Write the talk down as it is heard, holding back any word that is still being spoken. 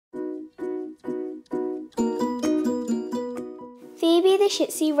Shih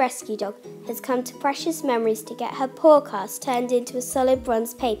Tzu rescue dog has come to Precious Memories to get her paw cast turned into a solid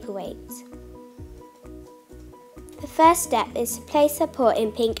bronze paperweight. The first step is to place her paw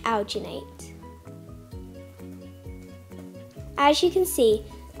in pink alginate. As you can see,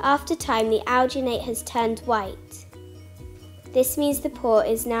 after time the alginate has turned white. This means the paw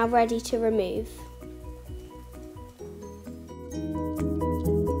is now ready to remove.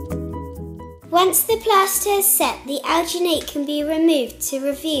 Once the plaster is set, the alginate can be removed to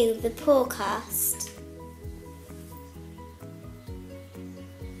reveal the paw cast.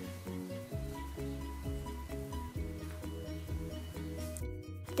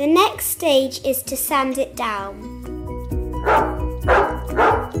 The next stage is to sand it down.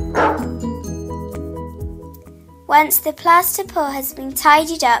 Once the plaster paw has been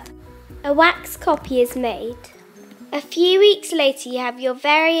tidied up, a wax copy is made. A few weeks later you have your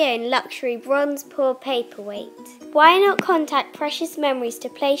very own luxury bronze paw paperweight. Why not contact Precious Memories to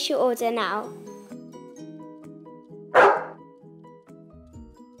place your order now?